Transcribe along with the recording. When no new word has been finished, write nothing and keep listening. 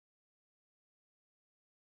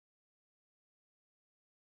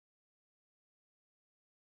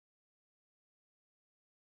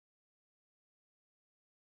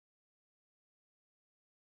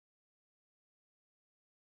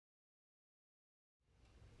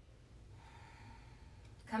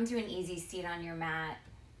Come to an easy seat on your mat.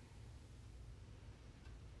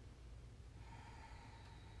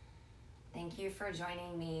 Thank you for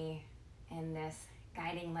joining me in this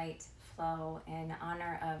guiding light flow in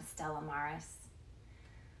honor of Stella Maris.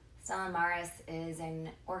 Stella Maris is an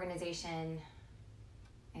organization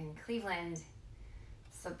in Cleveland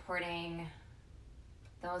supporting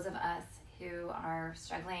those of us who are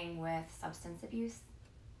struggling with substance abuse.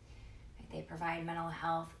 They provide mental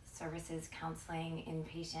health services, counseling,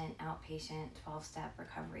 inpatient, outpatient, 12-step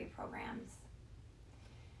recovery programs.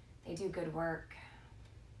 They do good work,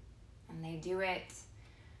 and they do it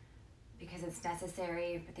because it's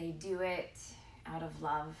necessary, but they do it out of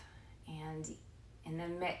love. And in the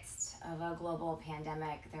midst of a global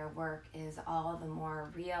pandemic, their work is all the more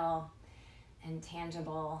real and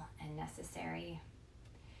tangible and necessary.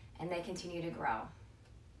 And they continue to grow.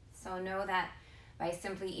 So know that by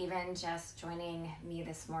simply even just joining me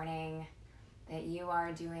this morning, that you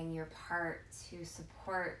are doing your part to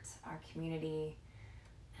support our community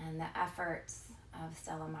and the efforts of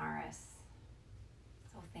Stella Maris.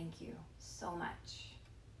 So thank you so much.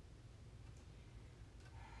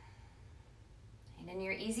 And in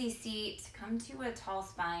your easy seat, come to a tall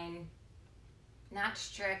spine, not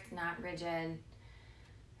strict, not rigid,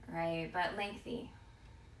 right, but lengthy.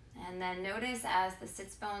 And then notice as the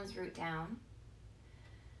sits bones root down,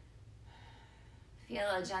 feel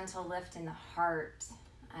a gentle lift in the heart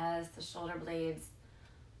as the shoulder blades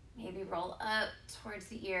maybe roll up towards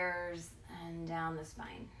the ears and down the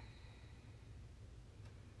spine.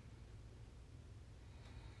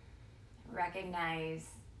 Recognize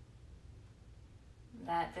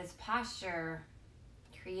that this posture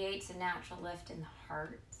creates a natural lift in the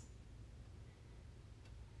heart,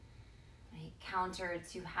 right? Counter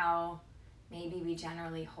to how maybe we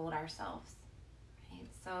generally hold ourselves, right?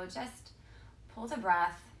 So just pull the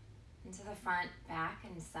breath into the front, back,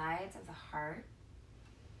 and sides of the heart,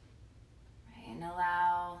 right? And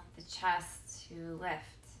allow the chest to lift.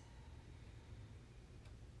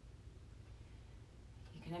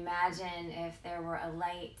 You can imagine if there were a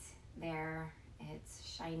light there,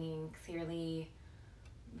 it's shining clearly,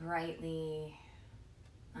 brightly,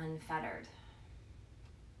 unfettered.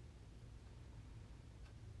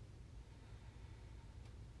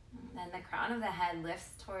 And then the crown of the head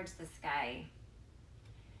lifts towards the sky.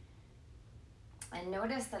 And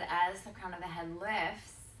notice that as the crown of the head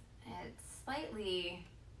lifts, it slightly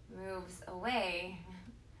moves away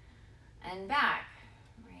and back,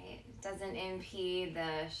 right? It doesn't impede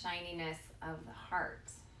the shininess of the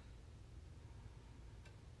heart.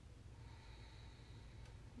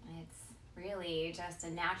 It's really just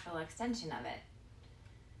a natural extension of it.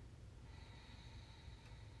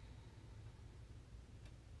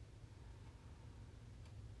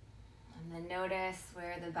 And then notice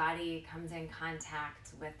where the body comes in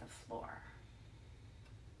contact with the floor.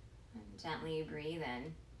 And gently breathe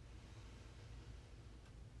in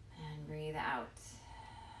and breathe out.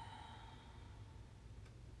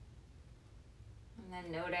 And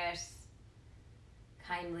then notice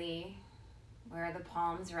kindly where the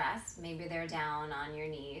palms rest. Maybe they're down on your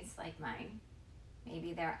knees like mine.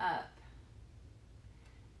 Maybe they're up.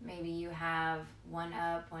 Maybe you have one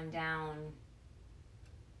up, one down.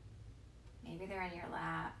 Maybe they're in your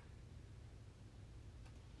lap.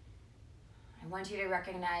 I want you to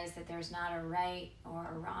recognize that there's not a right or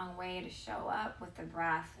a wrong way to show up with the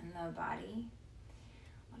breath and the body.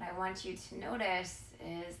 What I want you to notice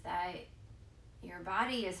is that your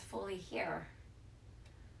body is fully here.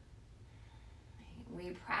 We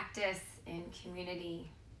practice in community.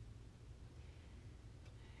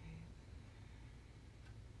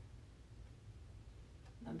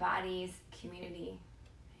 The body's community.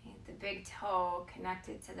 The big toe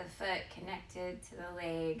connected to the foot, connected to the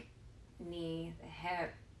leg, knee, the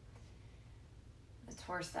hip, the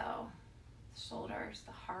torso, the shoulders,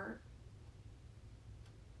 the heart,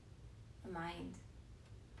 the mind.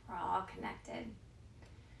 We're all connected.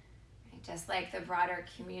 Right? Just like the broader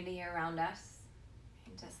community around us,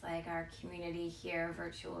 right? Just like our community here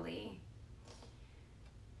virtually.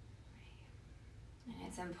 Right? And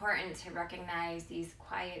it's important to recognize these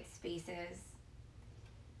quiet spaces,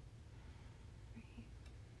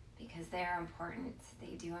 because they're important.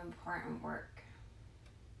 They do important work.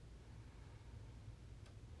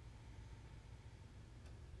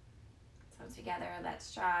 So together,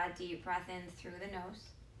 let's draw a deep breath in through the nose.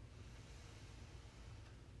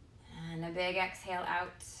 And a big exhale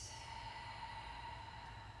out.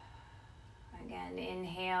 Again,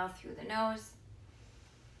 inhale through the nose.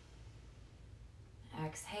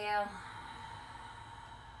 Exhale.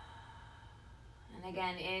 And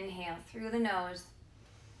again, inhale through the nose.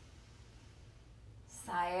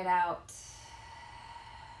 Sigh it out.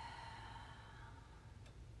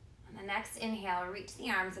 On the next inhale, reach the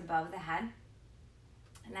arms above the head.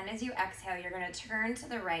 And then as you exhale, you're going to turn to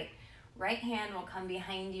the right. Right hand will come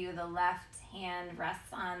behind you. The left hand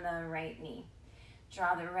rests on the right knee.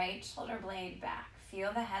 Draw the right shoulder blade back.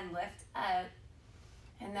 Feel the head lift up.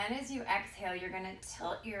 And then as you exhale, you're going to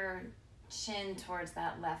tilt your chin towards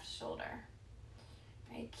that left shoulder.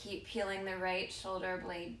 Right? Keep peeling the right shoulder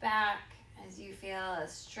blade back as you feel a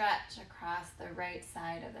stretch across the right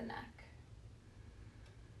side of the neck.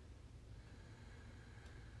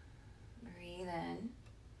 Breathe in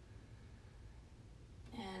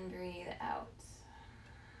and breathe out.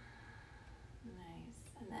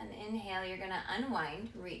 Nice. And then inhale, you're going to unwind,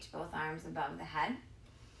 reach both arms above the head.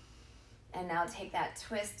 And now take that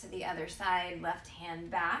twist to the other side, left hand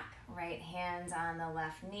back, right hand on the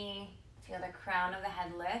left knee. Feel the crown of the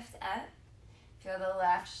head lift up. Feel the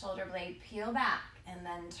left shoulder blade peel back, and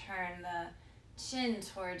then turn the chin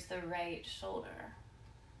towards the right shoulder.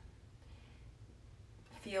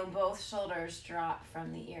 Feel both shoulders drop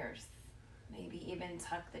from the ears. Maybe even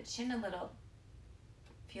tuck the chin a little.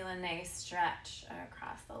 Feel a nice stretch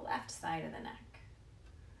across the left side of the neck.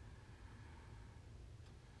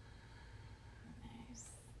 Nice.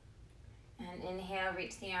 And inhale,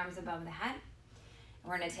 reach the arms above the head.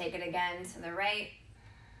 We're going to take it again to the right.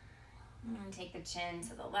 And take the chin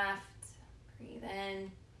to the left. Breathe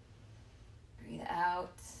in. Breathe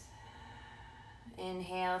out.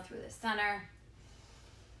 Inhale through the center.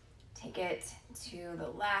 Take it to the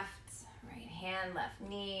left. Right hand, left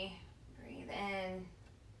knee. Breathe in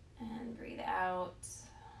and breathe out.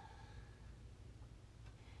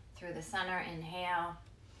 Through the center, inhale.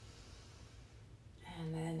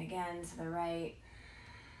 And then again to the right.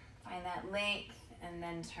 Find that length and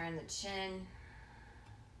then turn the chin.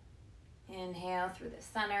 Inhale through the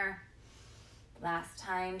center. Last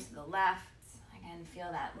time to the left. Again,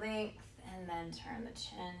 feel that length and then turn the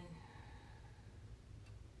chin.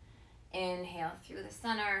 Inhale through the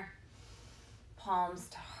center. Palms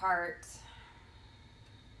to heart.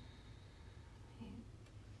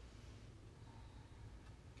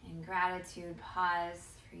 In gratitude, pause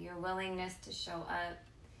for your willingness to show up,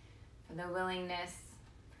 for the willingness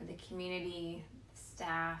for the community, the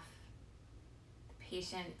staff, the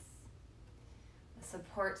patients, the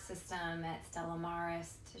support system at Stella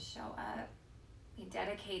Maris to show up. We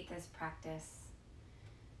dedicate this practice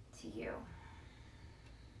to you.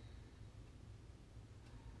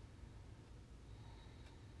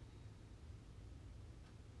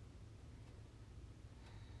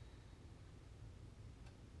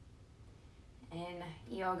 In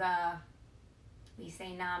yoga, we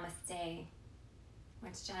say namaste,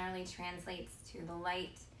 which generally translates to the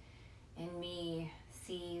light in me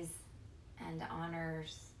sees and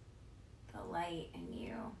honors the light in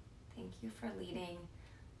you. Thank you for leading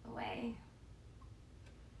the way.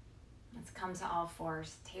 Let's come to all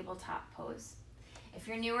fours, tabletop pose. If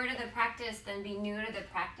you're newer to the practice, then be new to the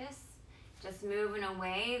practice. Just move in a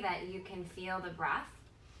way that you can feel the breath.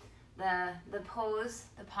 The pose,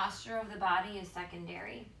 the posture of the body is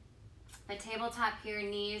secondary. The tabletop here,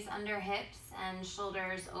 knees under hips and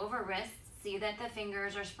shoulders over wrists. See that the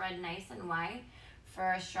fingers are spread nice and wide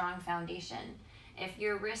for a strong foundation. If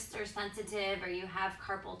your wrists are sensitive or you have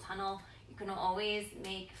carpal tunnel, you can always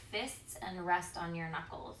make fists and rest on your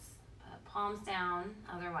knuckles. Palms down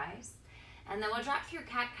otherwise. And then we'll drop through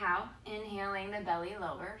cat-cow, inhaling the belly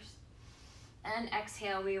lowers. And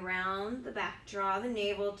exhale, we round the back, draw the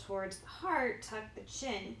navel towards the heart, tuck the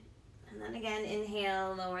chin. And then again,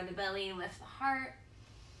 inhale, lower the belly, lift the heart.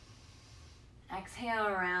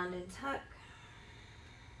 Exhale, round and tuck.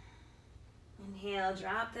 Inhale,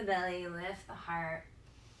 drop the belly, lift the heart.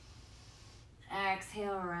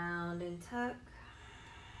 Exhale, round and tuck.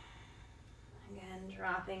 Again,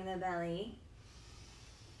 dropping the belly.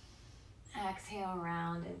 Exhale,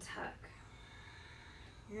 round and tuck.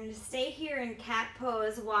 You're going to stay here in cat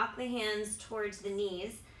pose. Walk the hands towards the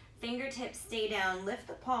knees. Fingertips stay down. Lift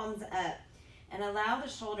the palms up. And allow the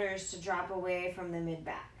shoulders to drop away from the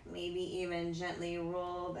mid-back. Maybe even gently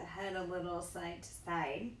roll the head a little side to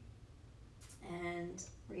side. And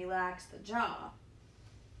relax the jaw.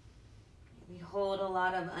 We hold a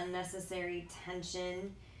lot of unnecessary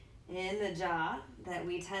tension in the jaw that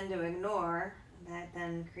we tend to ignore. That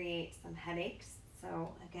then creates some headaches.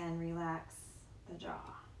 So again, relax the jaw.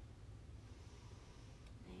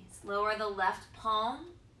 Nice. Lower the left palm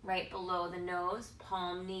right below the nose,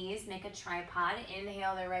 palm, knees, make a tripod.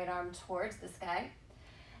 Inhale the right arm towards the sky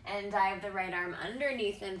and dive the right arm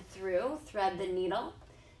underneath and through. Thread the needle.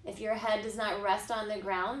 If your head does not rest on the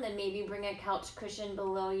ground, then maybe bring a couch cushion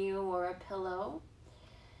below you or a pillow.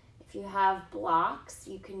 If you have blocks,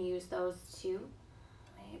 you can use those too.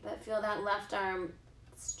 Right? But feel that left arm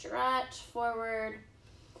stretch forward.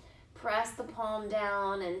 Press the palm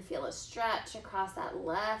down and feel a stretch across that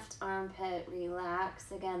left armpit.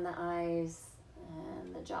 Relax again the eyes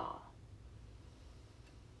and the jaw.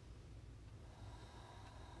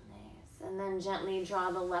 Nice. And then gently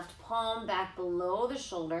draw the left palm back below the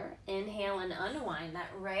shoulder. Inhale and unwind.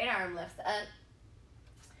 That right arm lifts up.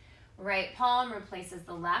 Right palm replaces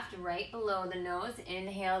the left right below the nose.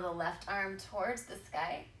 Inhale the left arm towards the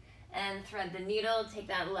sky. And thread the needle, take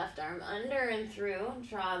that left arm under and through,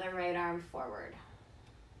 draw the right arm forward.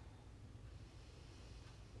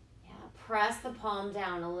 Yeah, press the palm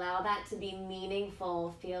down, allow that to be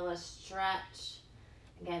meaningful. Feel a stretch,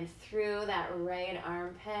 again, through that right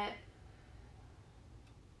armpit.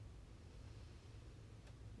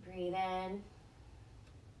 Breathe in.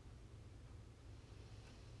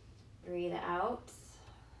 Breathe out.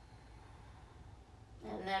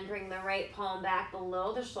 And then bring the right palm back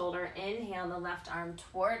below the shoulder. Inhale the left arm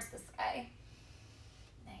towards the sky.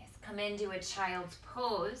 Nice. Come into a child's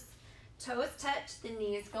pose. Toes touch, the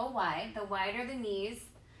knees go wide. The wider the knees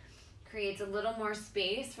creates a little more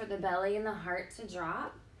space for the belly and the heart to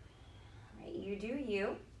drop. All right, you do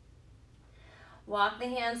you. Walk the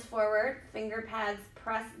hands forward. Finger pads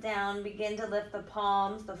press down. Begin to lift the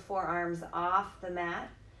palms, the forearms off the mat.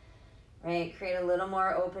 Right, create a little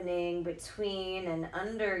more opening between and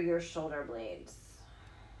under your shoulder blades.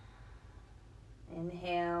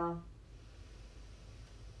 Inhale.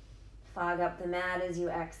 Fog up the mat as you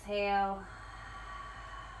exhale.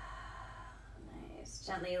 Nice.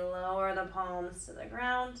 Gently lower the palms to the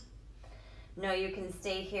ground. Know you can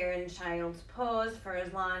stay here in child's pose for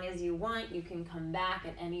as long as you want. You can come back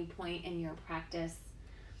at any point in your practice.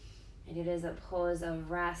 And it is a pose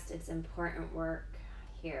of rest. It's important work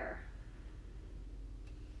here.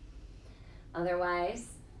 Otherwise,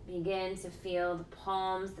 begin to feel the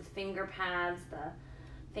palms, the finger pads, the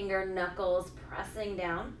finger knuckles pressing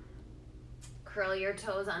down. Curl your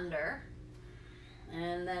toes under.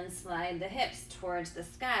 And then slide the hips towards the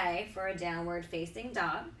sky for a downward facing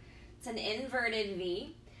dog. It's an inverted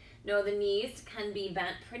V. Know the knees can be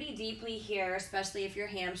bent pretty deeply here, especially if your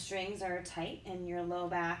hamstrings are tight and your low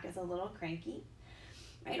back is a little cranky.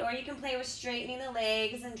 Right? Or you can play with straightening the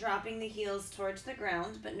legs and dropping the heels towards the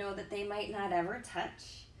ground, but know that they might not ever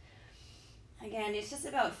touch. Again, it's just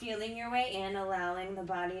about feeling your way in, allowing the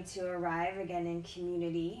body to arrive again in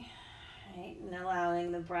community, right? And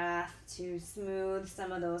allowing the breath to smooth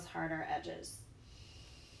some of those harder edges.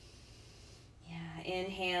 Yeah,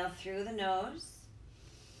 inhale through the nose.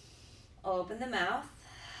 Open the mouth.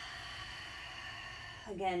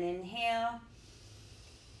 Again, inhale.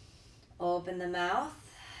 Open the mouth.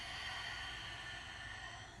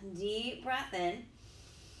 Deep breath in.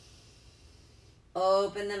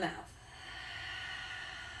 Open the mouth.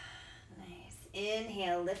 Nice.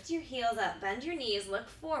 Inhale, lift your heels up, bend your knees, look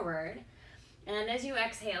forward. And as you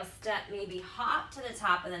exhale, step, maybe hop to the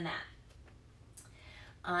top of the mat.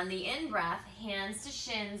 On the in-breath, hands to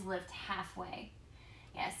shins, lift halfway.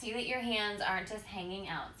 Yeah, see that your hands aren't just hanging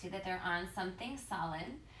out. See that they're on something solid.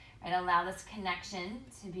 Right, allow this connection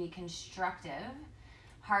to be constructive.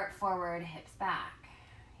 Heart forward, hips back.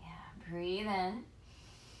 Yeah, breathe in.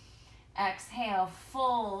 Exhale,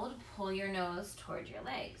 fold, pull your nose toward your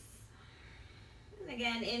legs. And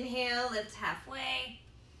again, inhale, lift halfway.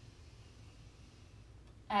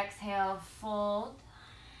 Exhale, fold.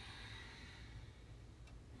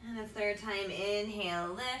 And a third time, inhale,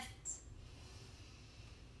 lift.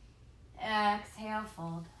 Exhale,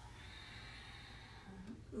 fold.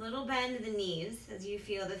 Little bend to the knees as you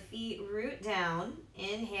feel the feet root down.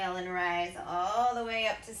 Inhale and rise all the way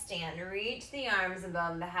up to stand. Reach the arms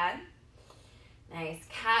above the head. Nice.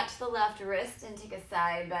 Catch the left wrist and take a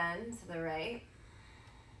side bend to the right.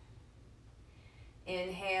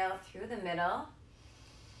 Inhale through the middle.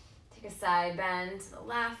 Take a side bend to the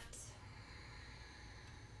left.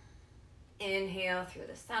 Inhale through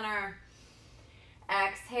the center.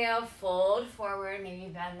 Exhale, fold forward. Maybe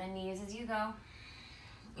bend the knees as you go.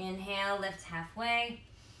 Inhale, lift halfway.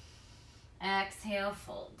 Exhale,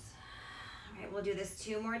 fold. All right, we'll do this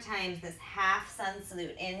 2 more times, this half sun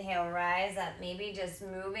salute. Inhale, rise up, maybe just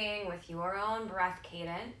moving with your own breath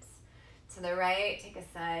cadence. To the right, take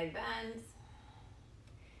a side bend.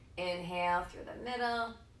 Inhale through the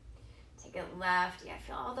middle. Take it left. Yeah,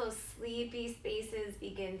 feel all those sleepy spaces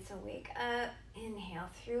begin to wake up. Inhale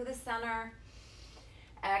through the center.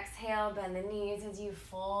 Exhale, bend the knees as you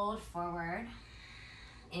fold forward.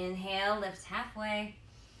 Inhale, lift halfway.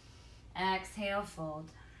 Exhale, fold.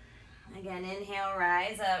 Again, inhale,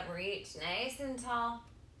 rise up, reach nice and tall.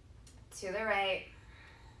 to the right.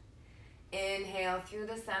 Inhale through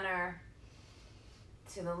the center,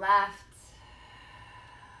 to the left.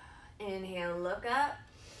 Inhale, look up.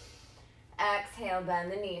 Exhale,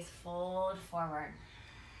 bend the knees, fold forward.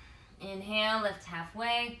 Inhale, lift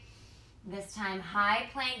halfway. This time, high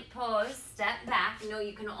plank pose, step back. No,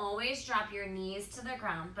 you can always drop your knees to the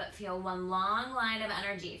ground, but feel one long line of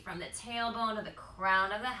energy from the tailbone to the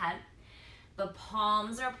crown of the head. The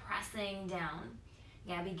palms are pressing down.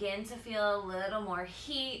 Yeah, begin to feel a little more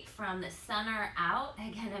heat from the center out.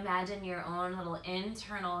 Again, imagine your own little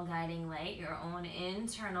internal guiding light, your own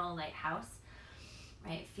internal lighthouse.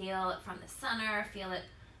 Right, feel it from the center, feel it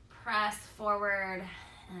press forward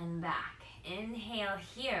and back. Inhale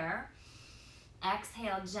here.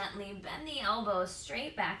 Exhale, gently bend the elbows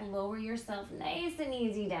straight back. Lower yourself nice and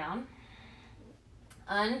easy down.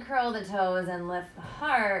 Uncurl the toes and lift the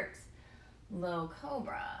heart. Low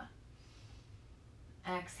cobra.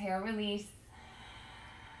 Exhale, release.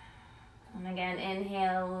 And again,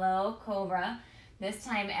 inhale, low cobra. This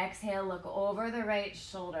time, exhale, look over the right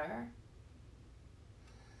shoulder.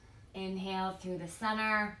 Inhale through the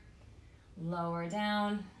center, lower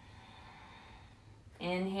down.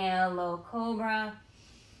 Inhale, low cobra.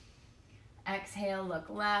 Exhale, look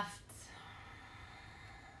left.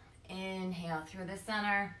 Inhale through the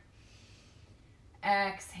center.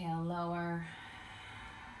 Exhale, lower.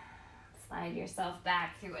 Slide yourself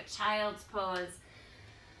back through a child's pose.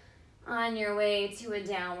 On your way to a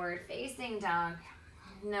downward facing dog,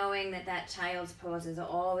 knowing that that child's pose is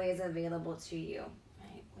always available to you.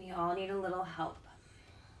 Right? We all need a little help.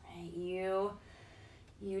 Right? You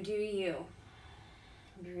do you.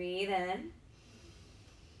 Breathe in.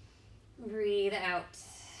 Breathe out.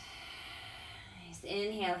 Nice.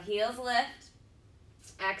 Inhale, heels lift.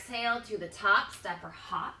 Exhale to the top, step or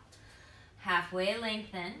hop. Halfway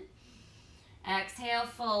lengthen. Exhale,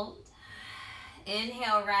 fold.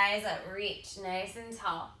 Inhale, rise up, reach, nice and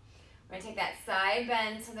tall. We're gonna take that side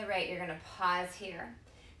bend to the right. You're gonna pause here.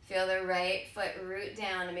 Feel the right foot root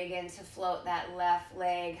down and begin to float that left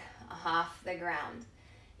leg off the ground.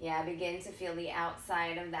 Yeah, begin to feel the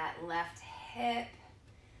outside of that left hip.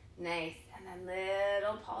 Nice, and then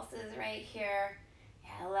little pulses right here.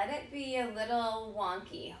 Yeah, let it be a little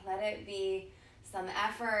wonky. Let it be some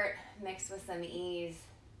effort mixed with some ease,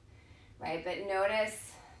 right? But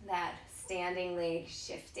notice that standing leg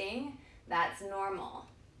shifting, that's normal,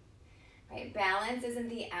 right? Balance isn't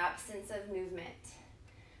the absence of movement.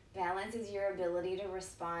 Balance is your ability to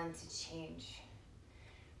respond to change,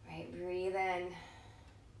 right? Breathe in,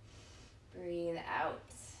 breathe out.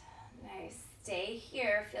 Nice, stay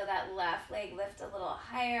here. Feel that left leg lift a little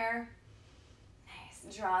higher.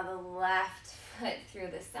 Nice, draw the left foot through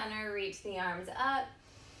the center, reach the arms up.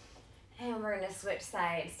 And we're gonna switch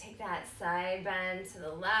sides. Take that side bend to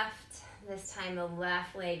the left. This time the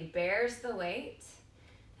left leg bears the weight.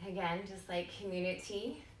 Again, just like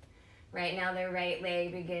community. Right now the right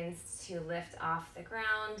leg begins to lift off the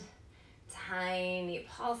ground. Tiny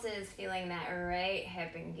pulses, feeling that right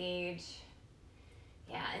hip engage.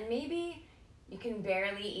 Yeah, and maybe you can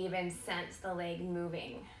barely even sense the leg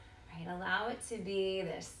moving, right? Allow it to be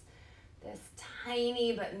this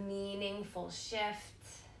tiny but meaningful shift.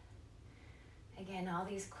 Again, all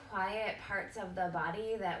these quiet parts of the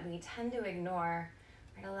body that we tend to ignore,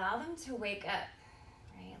 right? Allow them to wake up,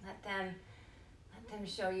 right? Let them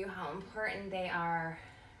show you how important they are,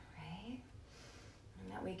 right?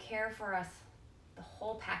 And that we care for us, the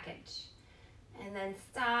whole package. And then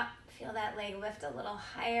stop, feel that leg lift a little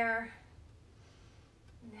higher.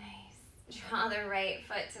 Nice. Draw the right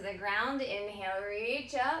foot to the ground. Inhale,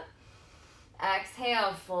 reach up.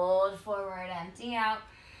 Exhale, fold forward, empty out.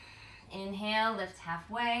 Inhale, lift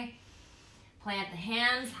halfway. Plant the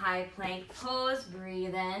hands, high plank pose.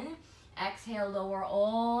 Breathe in. Exhale, lower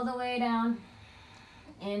all the way down.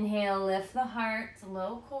 Inhale, lift the heart,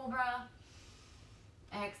 low cobra.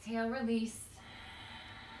 Exhale, release.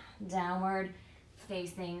 Downward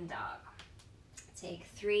facing dog. Take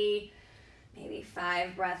 3, maybe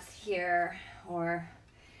 5 breaths here, or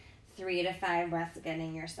 3 to 5 breaths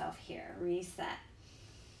getting yourself here. Reset.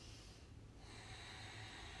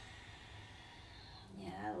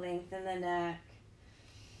 Yeah, lengthen the neck.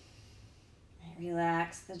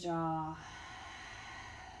 Relax the jaw.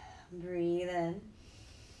 Breathe in.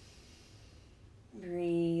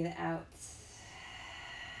 Breathe out.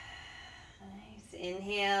 Nice.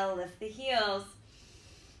 Inhale, lift the heels.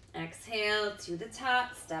 Exhale to the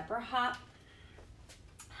top, step or hop.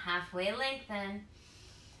 Halfway lengthen.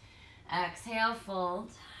 Exhale, fold.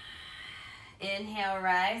 Inhale,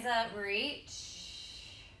 rise up, reach.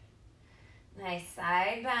 Nice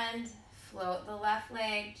side bend, Float the left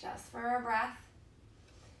leg just for a breath.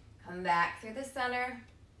 Come back through the center.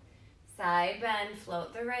 Side bend,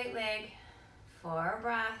 float the right leg for a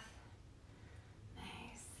breath.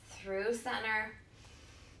 Nice. Through center.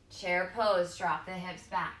 Chair pose, drop the hips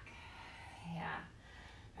back. Yeah.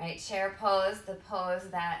 Right, chair pose, the pose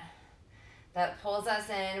that pulls us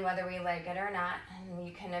in whether we like it or not. And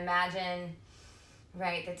you can imagine,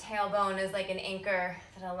 right, the tailbone is like an anchor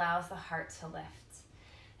that allows the heart to lift.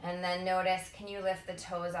 And then notice, can you lift the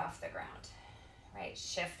toes off the ground? Right,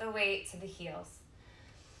 shift the weight to the heels.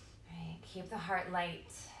 Right, keep the heart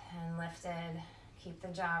light and lifted. Keep the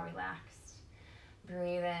jaw relaxed.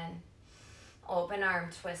 Breathe in. Open arm,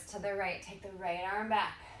 twist to the right. Take the right arm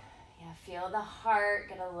back. Yeah, feel the heart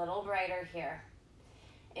get a little brighter here.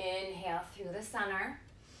 Inhale through the center.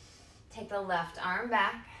 Take the left arm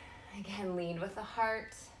back. Again, lead with the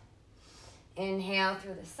heart. Inhale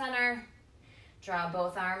through the center. Draw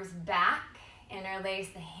both arms back. Interlace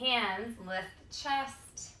the hands. Lift the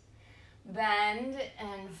chest. Bend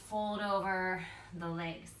and fold over the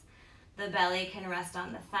legs. The belly can rest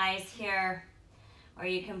on the thighs here, or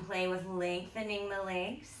you can play with lengthening the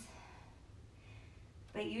legs.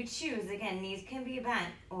 But you choose. Again, knees can be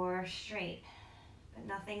bent or straight, but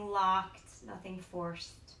nothing locked, nothing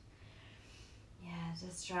forced. Yeah,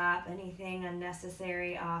 just drop anything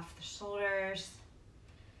unnecessary off the shoulders,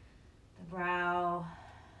 the brow,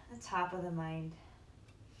 the top of the mind.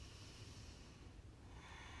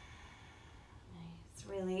 Nice.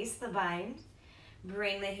 Release the bind.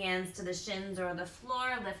 Bring the hands to the shins or the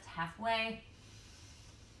floor. Lift halfway.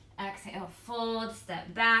 Exhale, fold,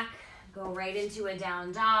 step back. Go right into a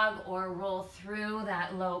down dog or roll through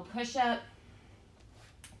that low push-up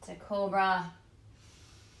to cobra.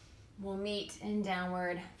 We'll meet in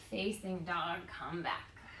downward facing dog. Come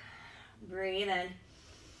back. Breathe in.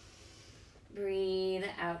 Breathe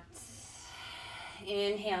out.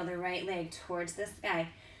 Inhale the right leg towards the sky.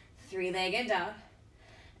 Three-legged dog.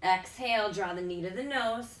 Exhale, draw the knee to the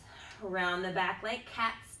nose. Round the back like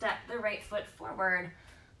cat. Step the right foot forward.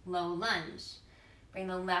 Low lunge. Bring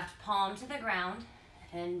the left palm to the ground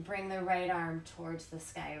and bring the right arm towards the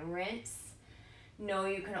sky. Rinse. Know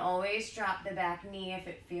you can always drop the back knee if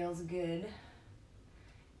it feels good.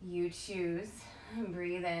 You choose.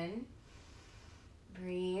 Breathe in.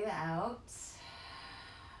 Breathe out.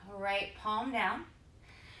 Right palm down.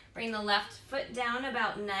 Bring the left foot down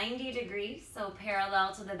about 90 degrees, so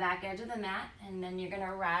parallel to the back edge of the mat. And then you're going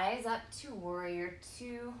to rise up to warrior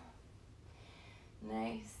two.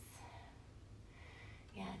 Nice.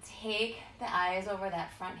 Yeah, take the eyes over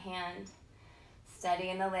that front hand. Steady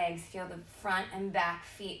in the legs. Feel the front and back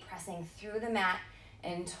feet pressing through the mat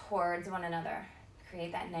and towards one another.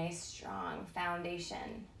 Create that nice, strong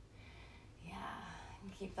foundation. Yeah,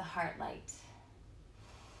 and keep the heart light.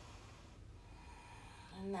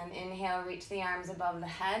 And then inhale, reach the arms above the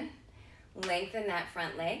head. Lengthen that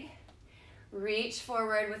front leg. Reach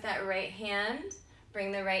forward with that right hand.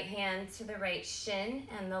 Bring the right hand to the right shin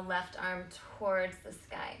and the left arm towards the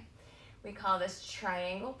sky. We call this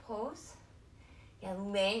triangle pose. Yeah,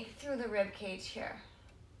 length through the rib cage here.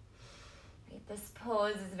 Right, this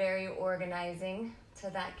pose is very organizing to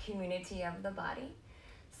that community of the body.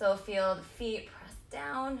 So feel the feet press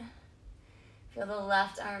down. Feel the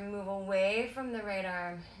left arm move away from the right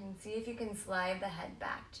arm and see if you can slide the head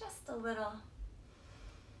back just a little.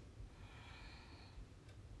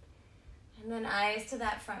 And then eyes to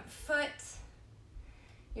that front foot.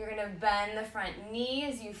 You're going to bend the front knee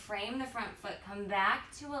as you frame the front foot. Come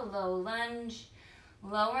back to a low lunge.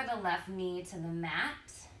 Lower the left knee to the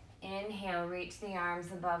mat. Inhale, reach the arms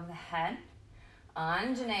above the head.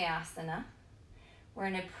 Anjaneyasana. We're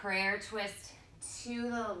in a prayer twist to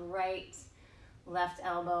the right, left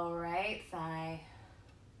elbow, right thigh.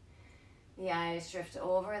 The eyes drift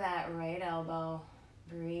over that right elbow.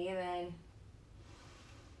 Breathe in.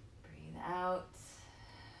 Out,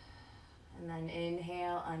 and then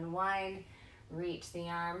inhale, unwind, reach the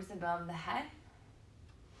arms above the head,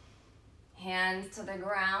 hands to the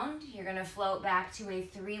ground. You're going to float back to a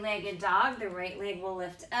three-legged dog. The right leg will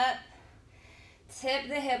lift up, tip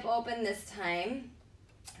the hip open this time,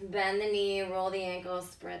 bend the knee, roll the ankles,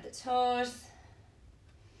 spread the toes.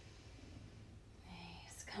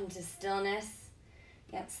 Nice. Come to stillness.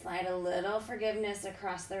 Yep, slide a little forgiveness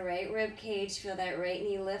across the right rib cage. Feel that right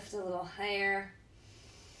knee lift a little higher.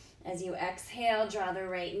 As you exhale, draw the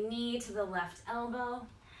right knee to the left elbow.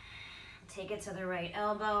 Take it to the right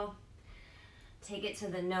elbow. Take it to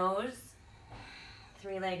the nose.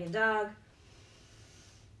 Three-legged dog.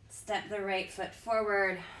 Step the right foot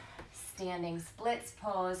forward. Standing splits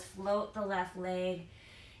pose. Float the left leg.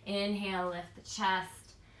 Inhale, lift the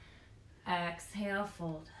chest. Exhale,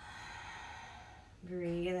 fold.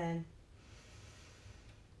 Breathe in.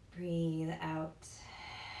 Breathe out.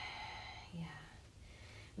 Yeah.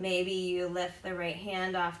 Maybe you lift the right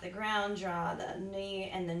hand off the ground, draw the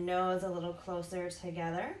knee and the nose a little closer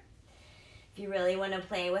together. If you really want to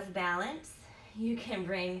play with balance, you can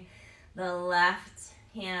bring the left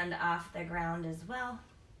hand off the ground as well.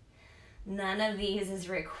 None of these is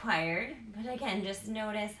required, but again, just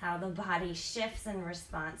notice how the body shifts in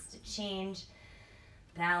response to change.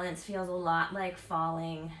 Balance feels a lot like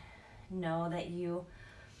falling. Know that you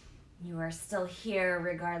are still here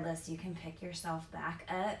regardless. You can pick yourself back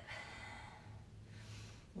up.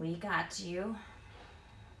 We got you.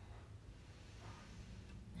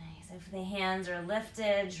 Nice. If the hands are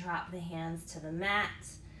lifted, drop the hands to the mat.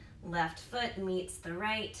 Left foot meets the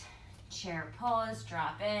right. Chair pose,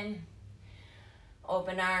 drop in.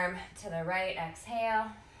 Open arm to the right, exhale.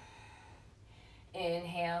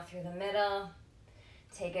 Inhale through the middle.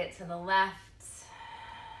 Take it to the left.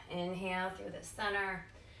 Inhale through the center.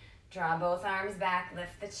 Draw both arms back,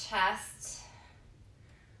 lift the chest.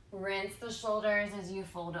 Rinse the shoulders as you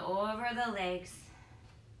fold over the legs.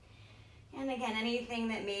 And again, anything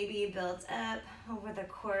that may be built up over the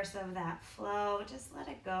course of that flow, just let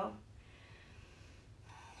it go.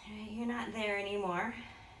 All right, you're not there anymore.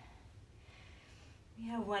 We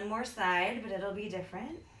have one more side, but it'll be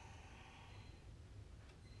different.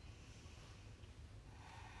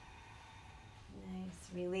 Nice.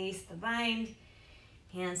 Release the bind.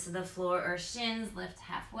 Hands to the floor or shins, lift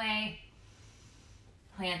halfway.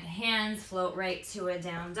 Plant the hands, float right to a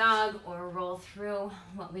down dog or roll through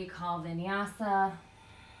what we call vinyasa.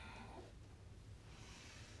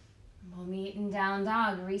 We'll meet in down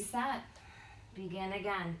dog, reset, begin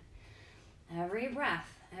again. Every breath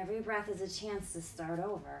is a chance to start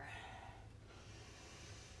over.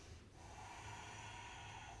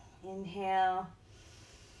 Inhale,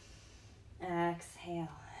 exhale.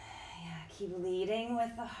 Yeah, keep leading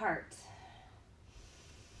with the heart.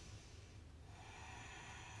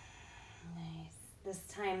 Nice. This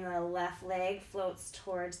time the left leg floats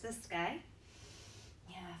towards the sky.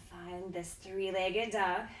 Yeah, find this three-legged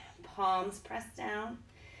dog. Palms pressed down.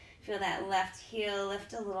 Feel that left heel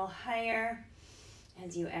lift a little higher.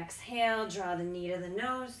 As you exhale, draw the knee to the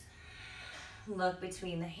nose. Look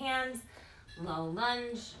between the hands. Low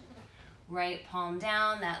lunge. Right palm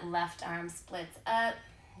down. That left arm splits up.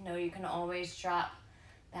 Know you can always drop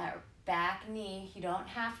that back knee. You don't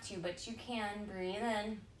have to, but you can. Breathe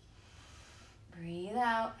in. Breathe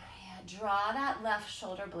out. Yeah, draw that left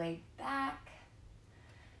shoulder blade back.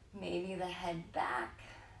 Maybe the head back.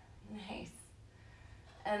 Nice.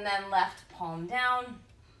 And then left palm down.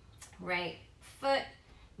 Right foot,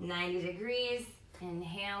 90 degrees.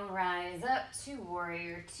 Inhale, rise up to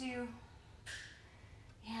warrior two.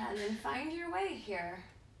 Yeah, and then find your way here.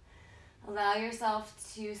 Allow yourself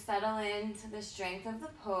to settle into the strength of the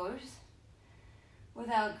pose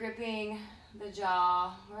without gripping the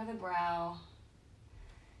jaw or the brow.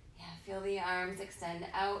 Yeah, feel the arms extend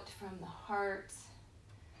out from the heart.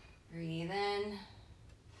 Breathe in,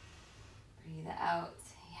 breathe out.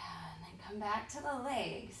 Yeah, and then come back to the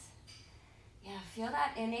legs. Yeah, feel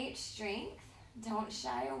that innate strength. Don't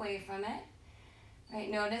shy away from it.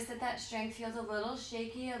 Right, notice that that strength feels a little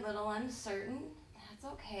shaky, a little uncertain.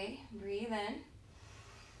 That's okay. Breathe in.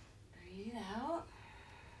 Breathe out.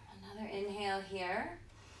 Another inhale here.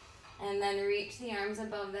 And then reach the arms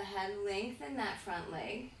above the head. Lengthen that front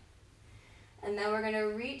leg. And then we're going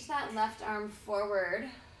to reach that left arm forward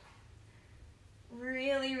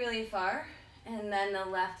really, really far. And then the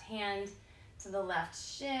left hand to the left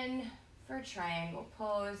shin for triangle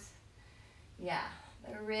pose. Yeah,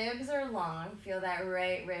 the ribs are long. Feel that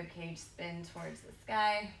right rib cage spin towards the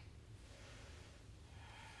sky.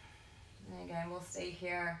 And again, we'll stay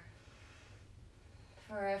here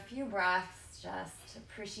for a few breaths, just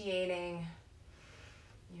appreciating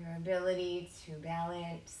your ability to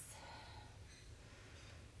balance,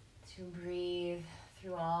 to breathe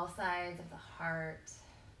through all sides of the heart.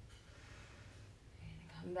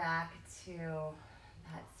 And come back to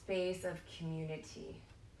that space of community.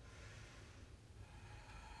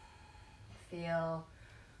 Feel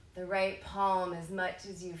the right palm as much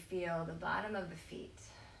as you feel the bottom of the feet.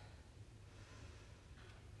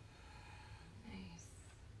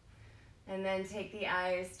 And then take the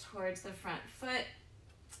eyes towards the front foot.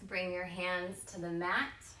 Bring your hands to the mat.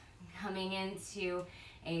 Coming into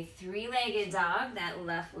a three-legged dog. That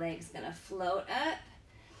left leg's gonna float up.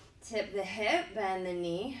 Tip the hip, bend the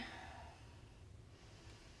knee.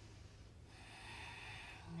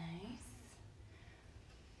 Nice.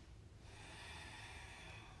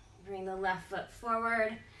 Bring the left foot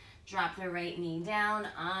forward. Drop the right knee down,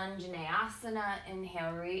 Anjaneyasana.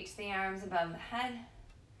 Inhale, reach the arms above the head.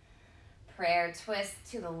 Prayer twist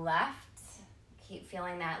to the left. Keep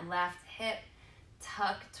feeling that left hip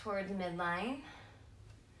tuck towards midline.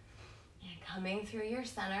 And coming through your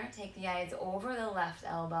center, take the eyes over the left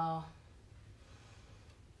elbow.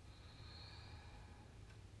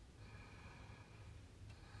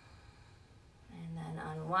 And then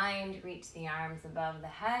unwind, reach the arms above the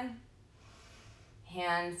head.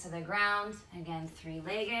 Hands to the ground, again,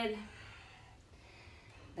 three-legged.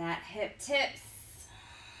 That hip tips.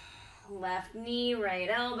 Left knee, right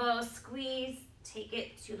elbow, squeeze. Take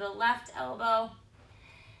it to the left elbow.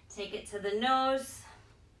 Take it to the nose.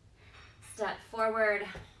 Step forward,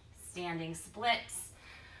 standing splits.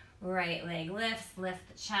 Right leg lifts, lift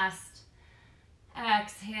the chest.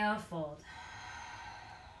 Exhale, fold.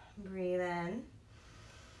 Breathe in.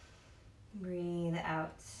 Breathe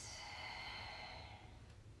out.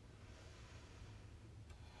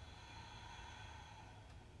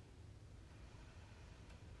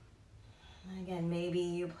 Again, maybe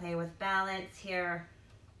you play with balance here.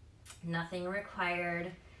 Nothing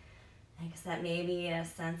required, except maybe a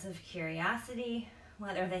sense of curiosity,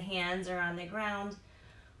 whether the hands are on the ground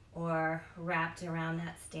or wrapped around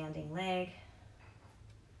that standing leg.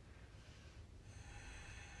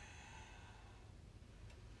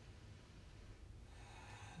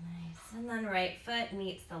 Nice. And then right foot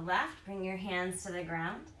meets the left. Bring your hands to the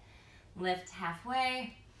ground. Lift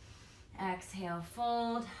halfway. Exhale,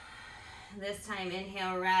 fold. This time,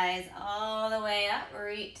 inhale, rise all the way up.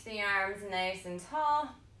 Reach the arms nice and tall.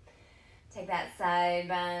 Take that side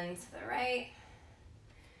bend to the right.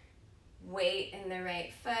 Weight in the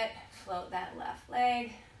right foot. Float that left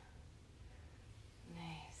leg.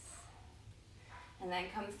 Nice. And then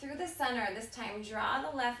come through the center. This time, draw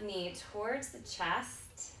the left knee towards the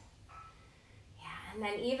chest. Yeah, and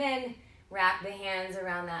then even wrap the hands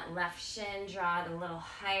around that left shin. Draw it a little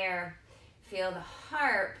higher. Feel the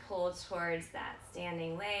heart pull towards that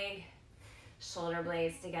standing leg, shoulder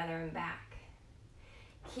blades together and back.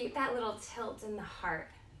 Keep that little tilt in the heart.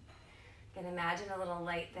 You can imagine a little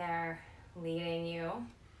light there leading you.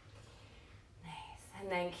 Nice.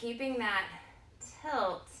 And then keeping that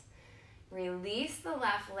tilt, release the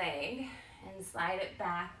left leg and slide it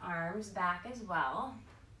back, arms back as well.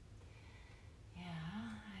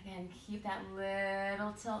 Yeah, again, keep that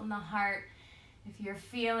little tilt in the heart. If you're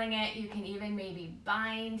feeling it, you can even maybe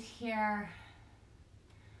bind here.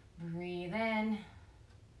 Breathe in.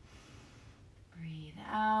 Breathe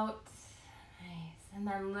out. Nice. And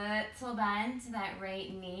then little bend to that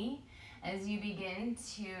right knee as you begin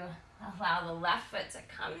to allow the left foot to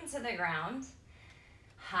come to the ground.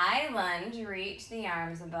 High lunge, reach the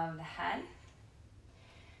arms above the head.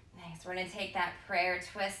 Nice. We're going to take that prayer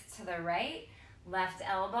twist to the right. Left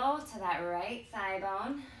elbow to that right thigh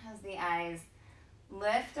bone as the eyes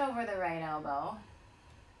lift over the right elbow.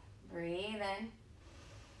 Breathe in.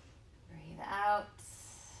 Breathe out.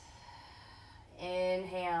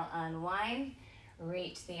 Inhale, unwind.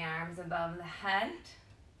 Reach the arms above the head.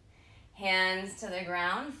 Hands to the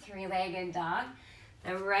ground, three-legged dog.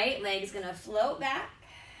 The right leg's gonna float back.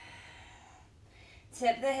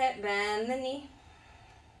 Tip the hip, bend the knee.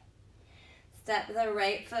 Step the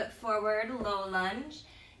right foot forward, low lunge.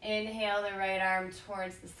 Inhale the right arm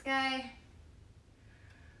towards the sky.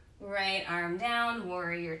 Right arm down,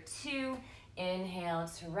 warrior two. Inhale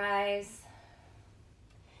to rise.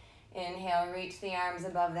 Inhale, reach the arms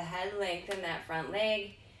above the head, lengthen that front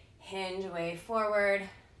leg. Hinge way forward,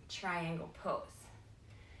 triangle pose.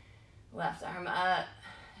 Left arm up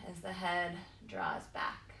as the head draws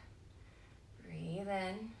back. Breathe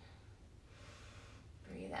in.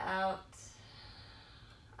 Breathe out.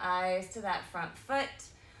 Eyes to that front foot,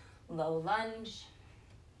 low lunge.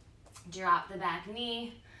 Drop the back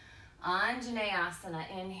knee. Anjaneyasana,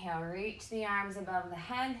 inhale, reach the arms above the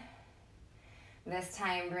head. This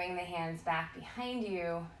time, bring the hands back behind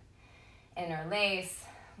you. Interlace,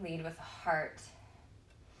 lead with the heart.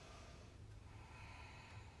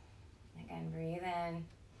 Again, breathe in,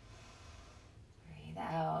 breathe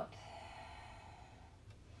out.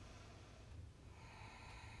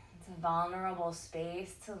 It's a vulnerable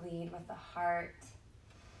space to lead with the heart,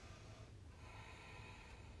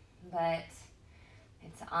 but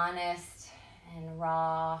it's honest and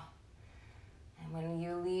raw. And when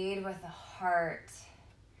you lead with the heart,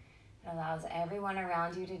 it allows everyone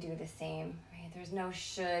around you to do the same, right? There's no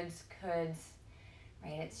shoulds, coulds,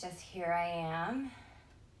 right? It's just here I am,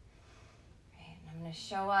 right? And I'm gonna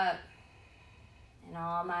show up in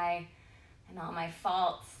all my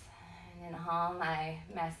faults and in all my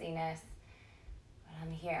messiness, but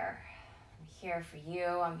I'm here. I'm here for you.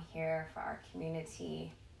 I'm here for our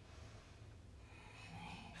community.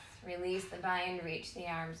 Nice. Release the bind. Reach the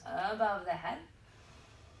arms above the head.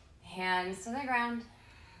 Hands to the ground.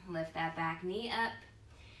 Lift that back knee up.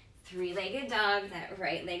 Three-legged dog. That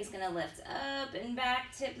right leg's going to lift up and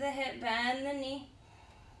back. Tip the hip, bend the knee.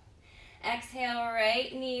 Exhale,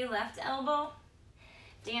 right knee, left elbow.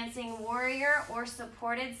 Dancing warrior or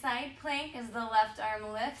supported side plank as the left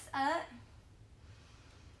arm lifts up.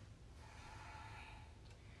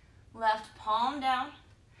 Left palm down.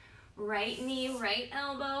 Right knee, right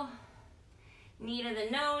elbow. Knee to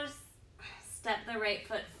the nose. Step the right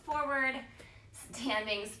foot forward.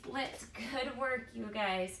 Standing split. Good work, you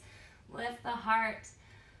guys. Lift the heart.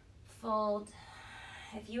 Fold.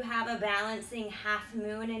 If you have a balancing half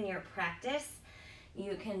moon in your practice,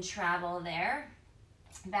 you can travel there.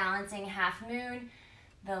 Balancing half moon,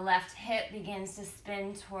 the left hip begins to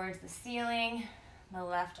spin towards the ceiling, the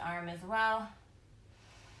left arm as well.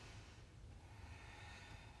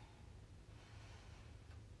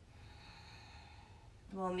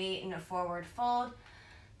 We'll meet in a forward fold,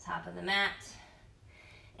 top of the mat.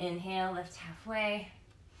 Inhale, lift halfway.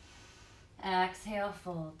 Exhale,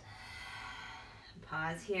 fold.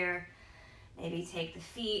 Pause here. Maybe take the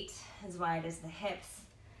feet as wide as the hips.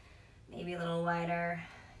 Maybe a little wider.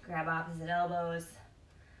 Grab opposite elbows.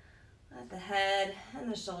 Let the head and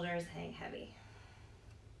the shoulders hang heavy.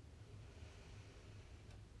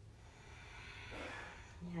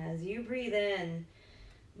 As you breathe in,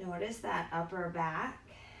 notice that upper back.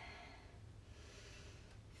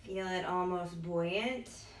 Feel it almost buoyant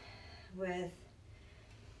with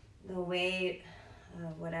the weight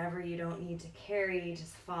of whatever you don't need to carry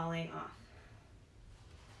just falling off.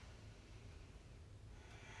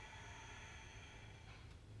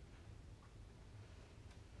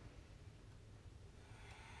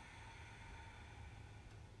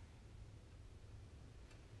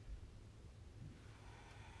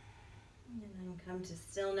 And then come to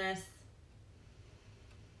stillness.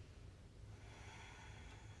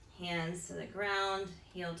 Hands to the ground,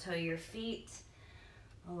 heel toe your feet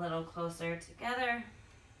a little closer together.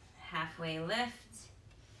 Halfway lift.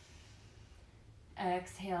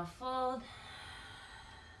 Exhale, fold.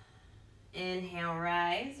 Inhale,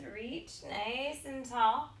 rise, reach, nice and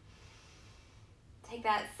tall. Take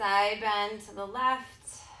that side bend to the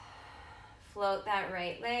left. Float that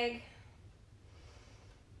right leg.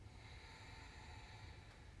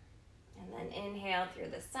 And then inhale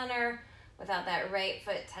through the center. Without that right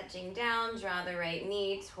foot touching down, draw the right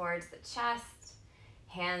knee towards the chest.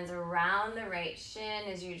 Hands around the right shin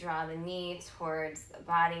as you draw the knee towards the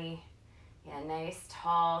body. Yeah, nice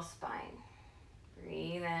tall spine.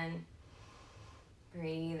 Breathe in,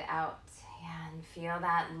 breathe out. Yeah, and feel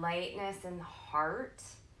that lightness in the heart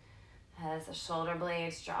as the shoulder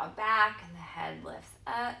blades draw back and the head lifts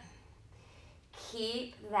up.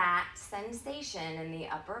 Keep that sensation in the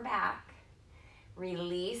upper back.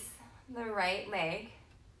 Release the right leg.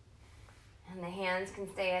 And the hands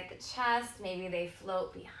can stay at the chest. Maybe they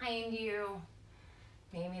float behind you.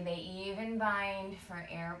 Maybe they even bind for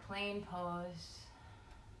airplane pose.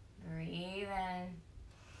 Breathe in.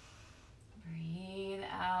 Breathe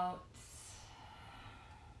out.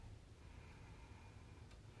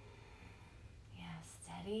 Yeah,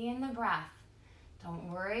 steady in the breath.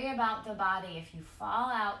 Don't worry about the body. If you fall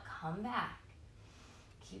out, come back.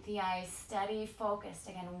 Keep the eyes steady, focused.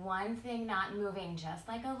 Again, one thing not moving, just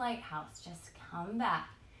like a lighthouse. Just come back.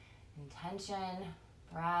 Intention,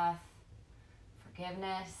 breath,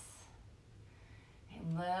 forgiveness.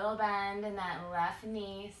 A little bend in that left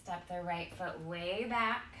knee. Step the right foot way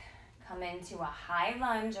back. Come into a high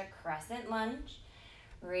lunge, a crescent lunge.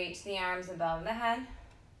 Reach the arms above the head.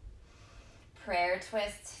 Prayer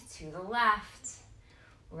twist to the left.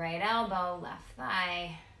 Right elbow, left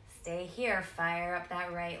thigh. Stay here, fire up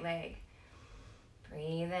that right leg.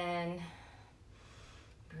 Breathe in,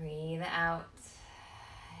 breathe out.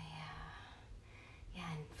 Yeah,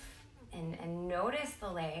 and notice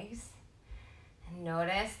the legs, and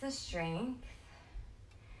notice the strength.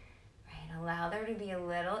 Right, allow there to be a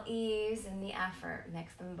little ease in the effort.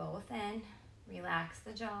 Mix them both in, relax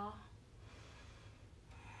the jaw.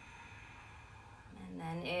 And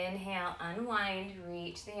then inhale, unwind,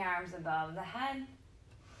 reach the arms above the head.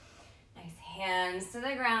 Nice, hands to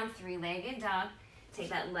the ground, three-legged dog. Take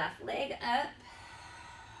that left leg up,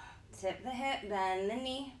 tip the hip, bend the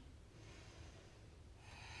knee.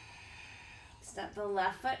 Step the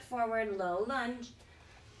left foot forward, low lunge.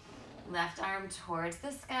 Left arm towards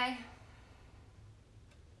the sky.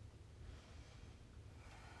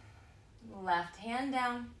 Left hand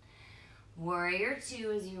down. Warrior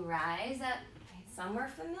two as you rise up. Somewhere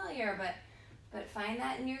familiar, but But find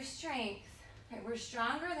that new strength. Right? We're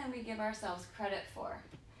stronger than we give ourselves credit for.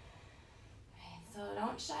 Right? So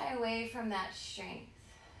don't shy away from that strength.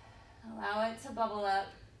 Allow it to bubble up.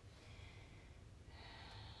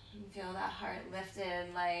 And feel that heart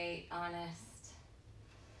lifted, light, honest.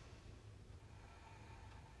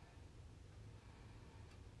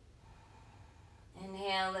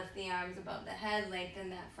 Inhale, lift the arms above the head, lengthen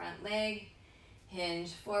that front leg.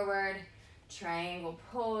 Hinge forward, triangle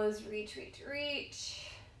pose, reach, reach, reach.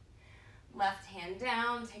 Left hand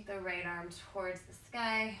down, take the right arm towards the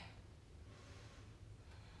sky.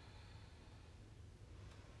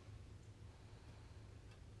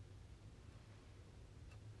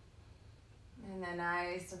 And then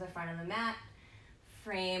eyes to the front of the mat.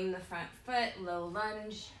 Frame the front foot, low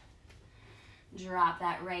lunge. Drop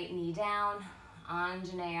that right knee down.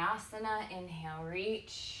 Anjaneyasana, inhale,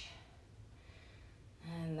 reach.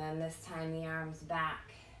 And then this time the arms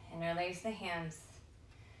back. Interlace the hands.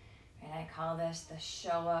 And I call this the show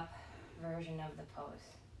up version of the pose.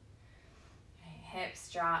 Right,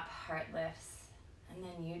 hips drop, heart lifts. And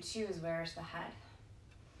then you choose where's the head.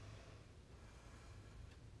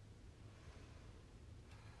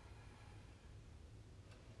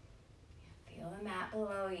 Feel the mat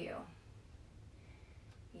below you.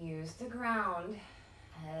 Use the ground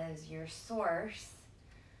as your source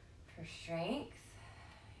for strength.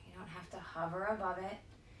 You don't have to hover above it.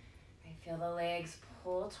 Right, feel the legs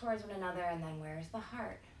pull towards one another, and then where's the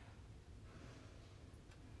heart?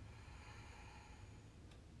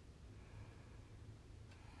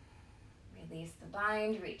 Release the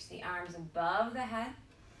bind, reach the arms above the head.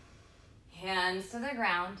 Hands to the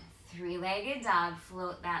ground. Three-legged dog,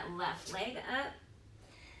 float that left leg up.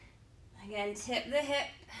 Again, tip the hip,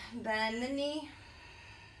 bend the knee.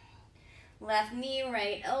 Left knee,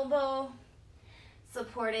 right elbow.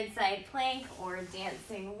 Supported side plank or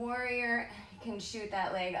dancing warrior. You can shoot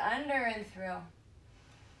that leg under and through.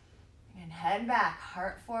 And head back,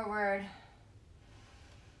 heart forward.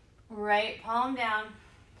 Right palm down.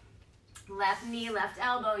 Left knee, left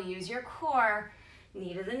elbow. Use your core.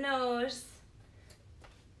 Knee to the nose.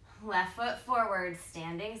 Left foot forward,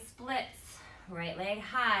 standing splits. Right leg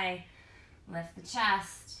high. Lift the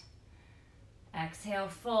chest. Exhale,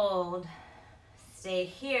 fold. Stay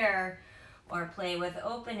here or play with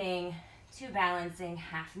opening to balancing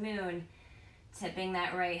half moon. Tipping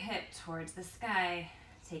that right hip towards the sky.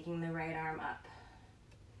 Taking the right arm up.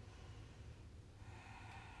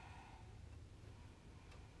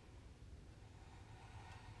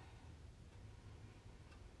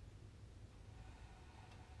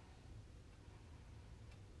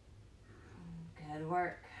 Good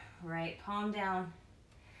work. Right palm down.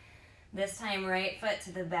 This time, right foot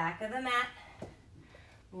to the back of the mat.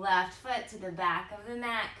 Left foot to the back of the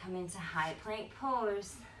mat. Come into high plank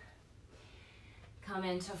pose. Come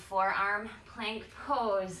into forearm plank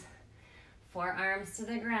pose. Forearms to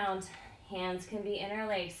the ground. Hands can be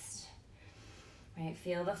interlaced. Right,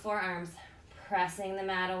 feel the forearms pressing the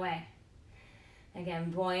mat away.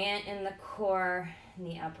 Again, buoyant in the core, in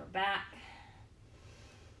the upper back.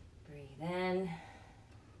 Breathe in.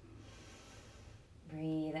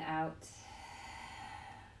 Breathe out.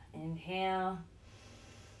 Inhale.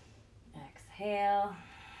 Exhale.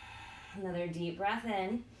 Another deep breath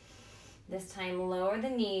in. This time lower the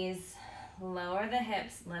knees, lower the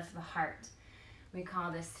hips, lift the heart. We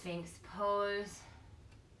call this Sphinx pose.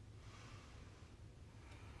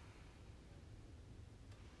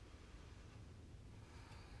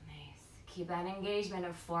 Nice. Keep that engagement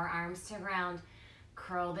of forearms to ground.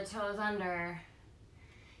 Curl the toes under.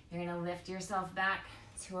 You're going to lift yourself back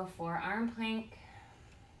to a forearm plank.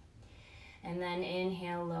 And then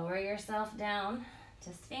inhale, lower yourself down to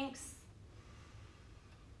Sphinx.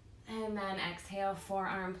 And then exhale,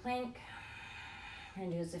 forearm plank.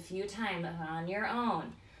 And do this a few times on your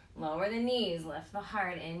own. Lower the knees, lift the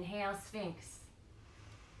heart. Inhale, Sphinx.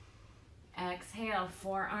 Exhale,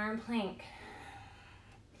 forearm plank.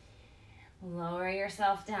 Lower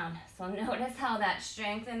yourself down. So notice how that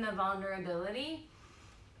strength and the vulnerability,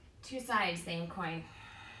 two sides, same coin.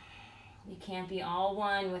 You can't be all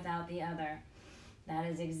one without the other. That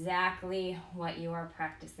is exactly what you are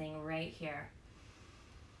practicing right here.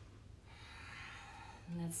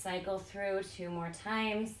 And let's cycle through 2 more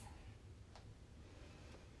times.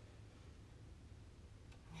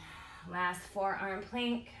 Last forearm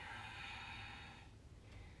plank.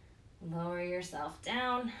 Lower yourself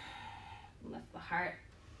down. Lift the heart.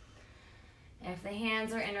 If the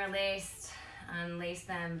hands are interlaced, unlace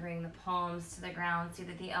them, bring the palms to the ground. See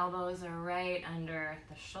that the elbows are right under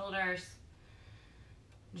the shoulders.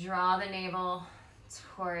 Draw the navel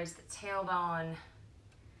towards the tailbone.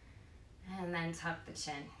 And And then tuck the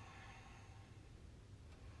chin.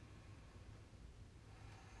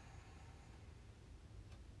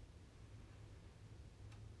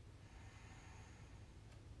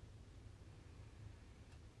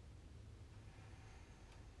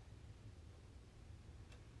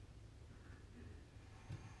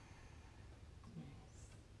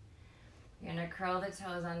 You're gonna curl the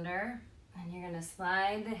toes under, and you're gonna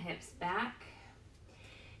slide the hips back.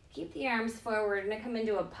 Keep the arms forward. We're gonna come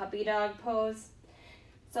into a puppy dog pose.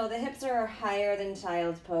 So the hips are higher than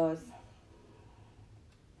child's pose.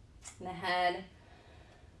 The head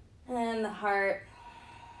and the heart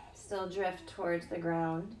still drift towards the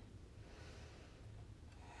ground.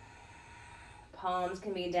 Palms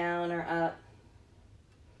can be down or up.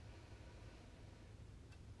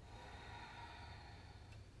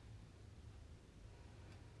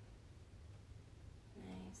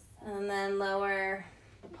 And then lower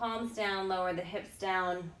the palms down, lower the hips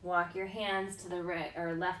down, walk your hands to the right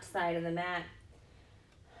or left side of the mat.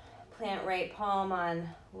 Plant right palm on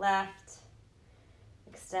left,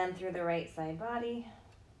 extend through the right side body.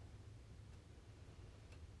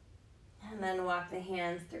 And then walk the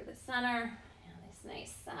hands through the center. And this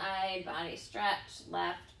nice side body stretch,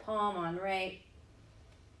 left palm on right.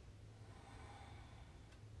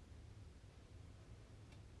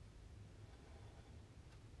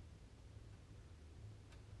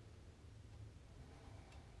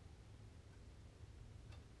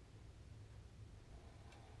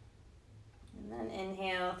 And then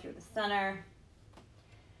inhale through the center.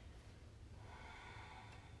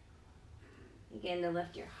 Begin to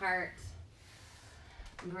lift your heart.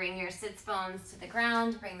 Bring your sits bones to the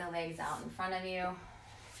ground. Bring the legs out in front of you.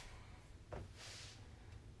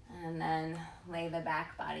 And then lay the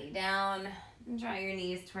back body down and draw your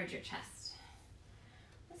knees towards your chest.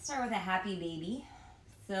 Let's start with a happy baby.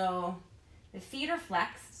 So the feet are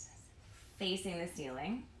flexed, facing the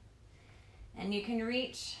ceiling. And you can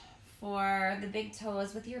reach for the big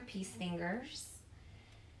toes with your peace fingers.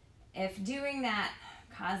 If doing that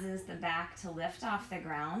causes the back to lift off the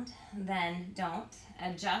ground, then don't.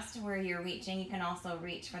 Adjust where you're reaching. You can also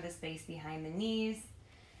reach for the space behind the knees.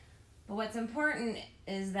 But what's important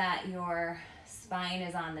is that your spine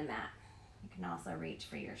is on the mat. You can also reach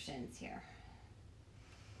for your shins here.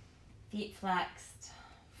 Feet flexed,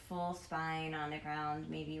 full spine on the ground.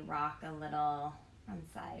 Maybe rock a little from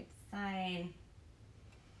side to side.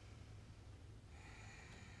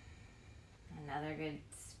 Another good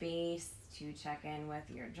space to check in with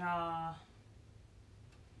your jaw.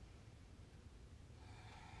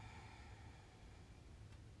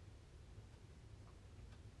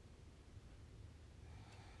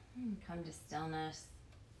 And come to stillness.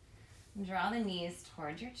 And draw the knees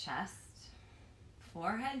towards your chest.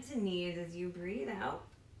 Forehead to knees as you breathe out.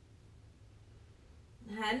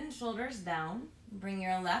 Head and shoulders down. Bring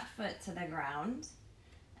your left foot to the ground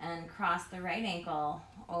and cross the right ankle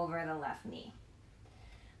over the left knee.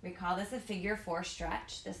 We call this a figure 4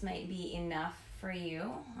 stretch. This might be enough for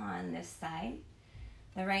you on this side.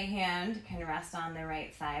 The right hand can rest on the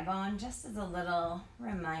right thigh bone just as a little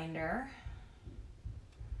reminder.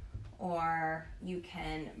 Or you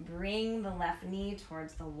can bring the left knee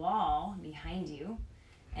towards the wall behind you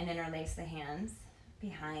and interlace the hands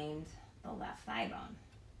behind the left thigh bone.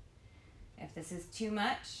 If this is too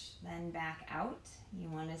much, then back out. You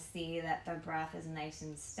want to see that the breath is nice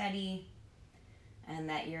and steady and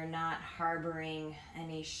that you're not harboring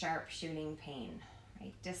any sharp shooting pain.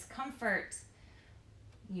 Right? Discomfort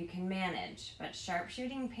you can manage, but sharp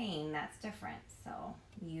shooting pain, that's different. So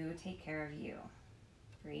you take care of you.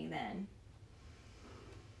 Breathe in.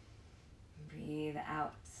 Breathe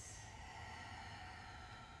out.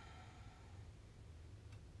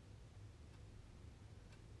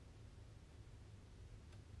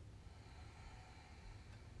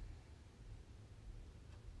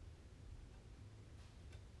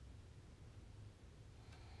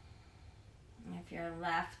 If your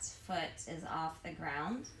left foot is off the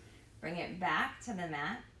ground, bring it back to the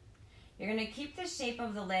mat. You're going to keep the shape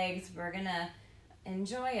of the legs. We're going to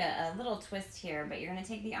enjoy a little twist here, but you're going to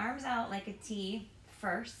take the arms out like a T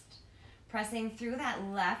first, pressing through that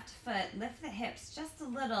left foot. Lift the hips just a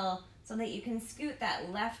little so that you can scoot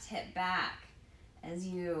that left hip back as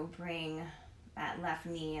you bring that left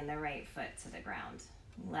knee and the right foot to the ground,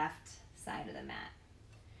 left side of the mat.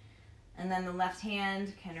 And then the left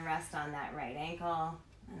hand can rest on that right ankle,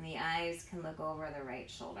 and the eyes can look over the right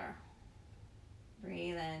shoulder.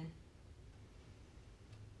 Breathe in.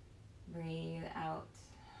 Breathe out.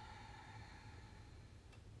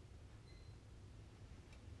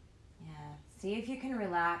 Yeah, see if you can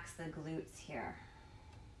relax the glutes here.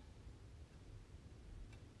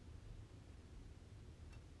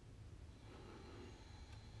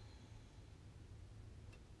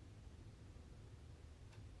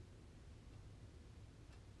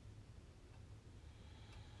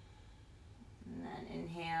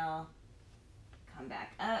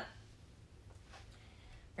 back up.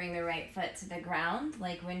 Bring the right foot to the ground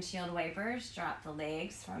like windshield wipers. Drop the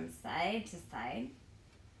legs from side to side.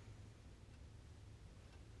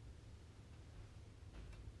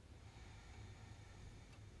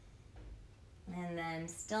 And then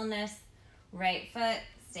stillness. Right foot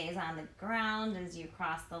stays on the ground as you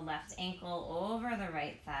cross the left ankle over the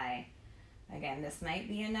right thigh. Again, this might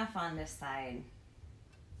be enough on this side.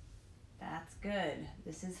 That's good.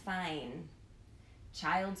 This is fine.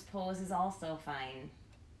 Child's pose is also fine.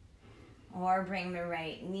 Or bring the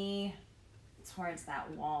right knee towards that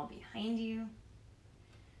wall behind you.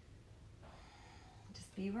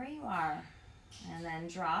 Just be where you are. And then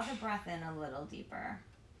draw the breath in a little deeper.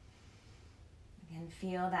 Again,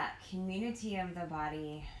 feel that community of the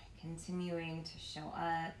body continuing to show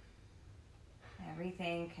up.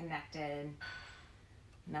 Everything connected.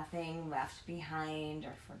 Nothing left behind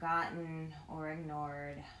or forgotten or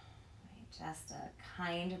ignored. Right? Just a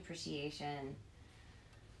kind appreciation,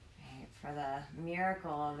 right, for the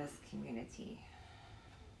miracle of this community.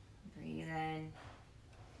 Breathe in.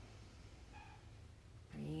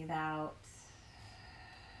 Breathe out.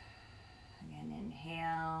 Again,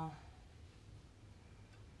 inhale.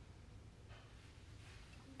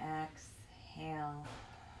 Exhale.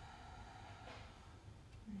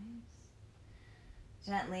 Nice.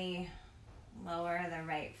 Gently lower the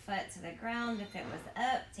right foot to the ground if it was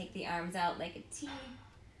up. Take the arms out like a T.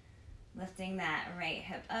 Lifting that right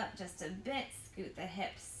hip up just a bit. Scoot the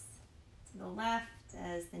hips to the left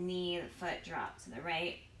as the knee, the foot drop to the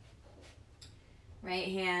right. Right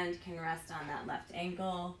hand can rest on that left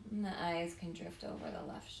ankle, and the eyes can drift over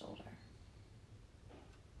the left shoulder.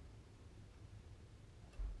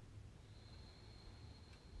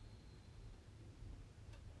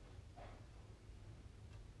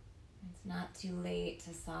 It's not too late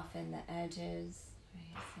to soften the edges,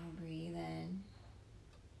 right? So breathe in.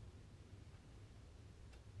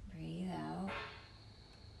 Breathe out.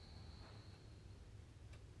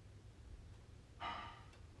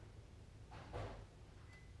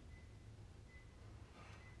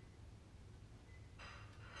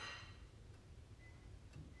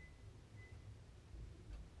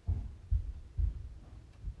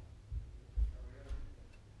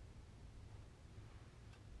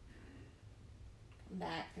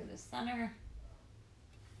 Back through the center.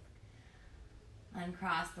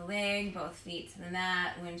 Uncross the leg, both feet to the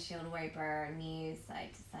mat, windshield wiper, knees side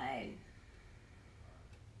to side.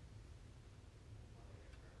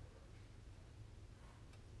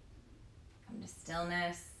 Come to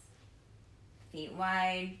stillness. Feet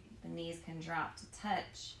wide, the knees can drop to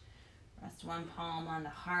touch. Rest one palm on the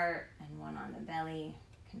heart and one on the belly.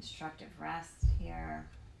 Constructive rest here.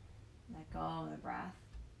 Let go of the breath.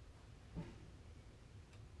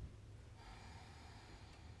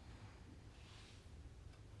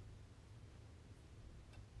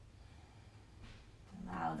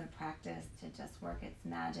 Allow the practice to just work its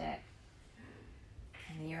magic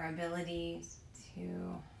and your ability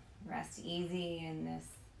to rest easy in this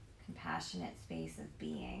compassionate space of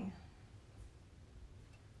being.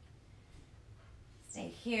 Stay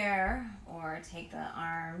here or take the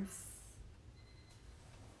arms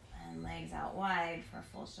and legs out wide for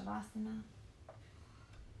full Shavasana.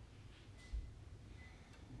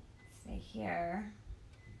 Stay here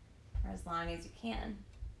for as long as you can.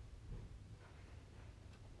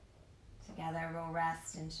 Together we'll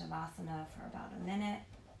rest in Shavasana for about a minute.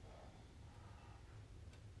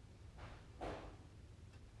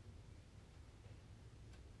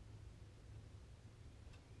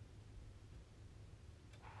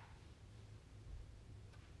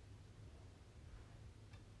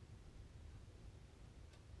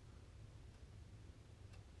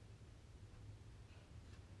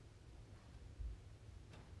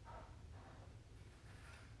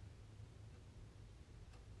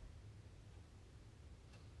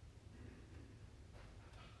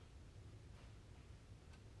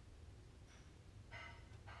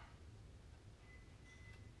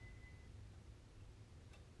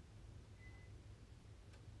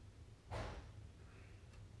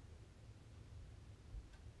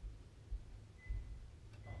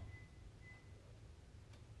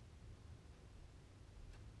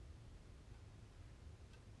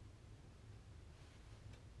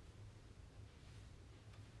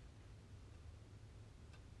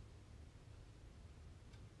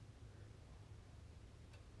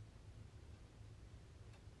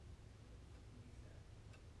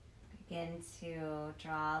 Begin to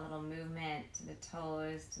draw a little movement to the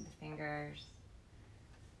toes, to the fingers.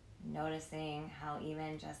 Noticing how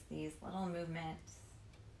even just these little movements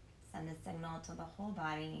send a signal to the whole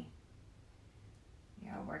body. We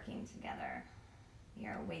are working together.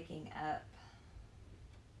 you're waking up.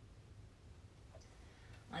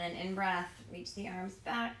 On an in-breath, reach the arms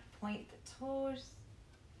back, point the toes.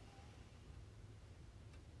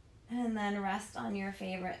 And then rest on your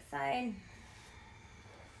favorite side.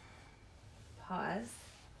 Pause.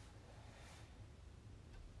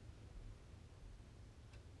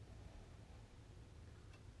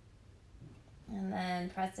 And then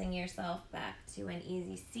pressing yourself back to an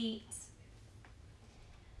easy seat.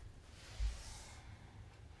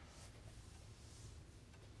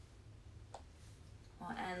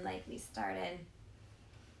 We'll end like we started.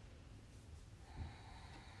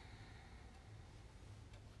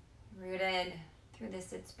 Rooted through the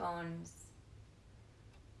sits bones.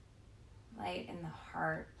 Light in the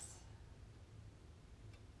heart.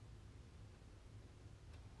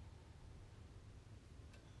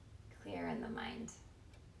 Clear in the mind.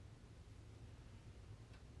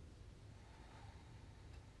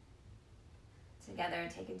 Together,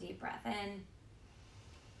 take a deep breath in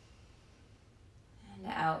and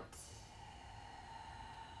out.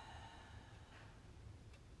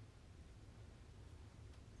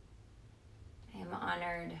 I am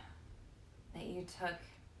honored that you took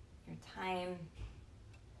your time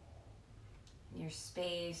and your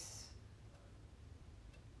space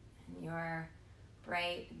and your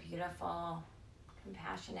bright, beautiful,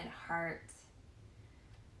 compassionate heart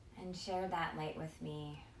and shared that light with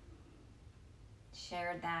me.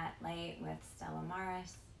 Shared that light with Stella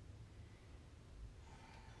Maris.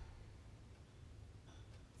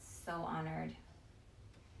 So honored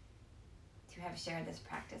to have shared this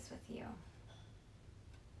practice with you.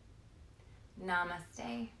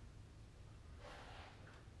 Namaste.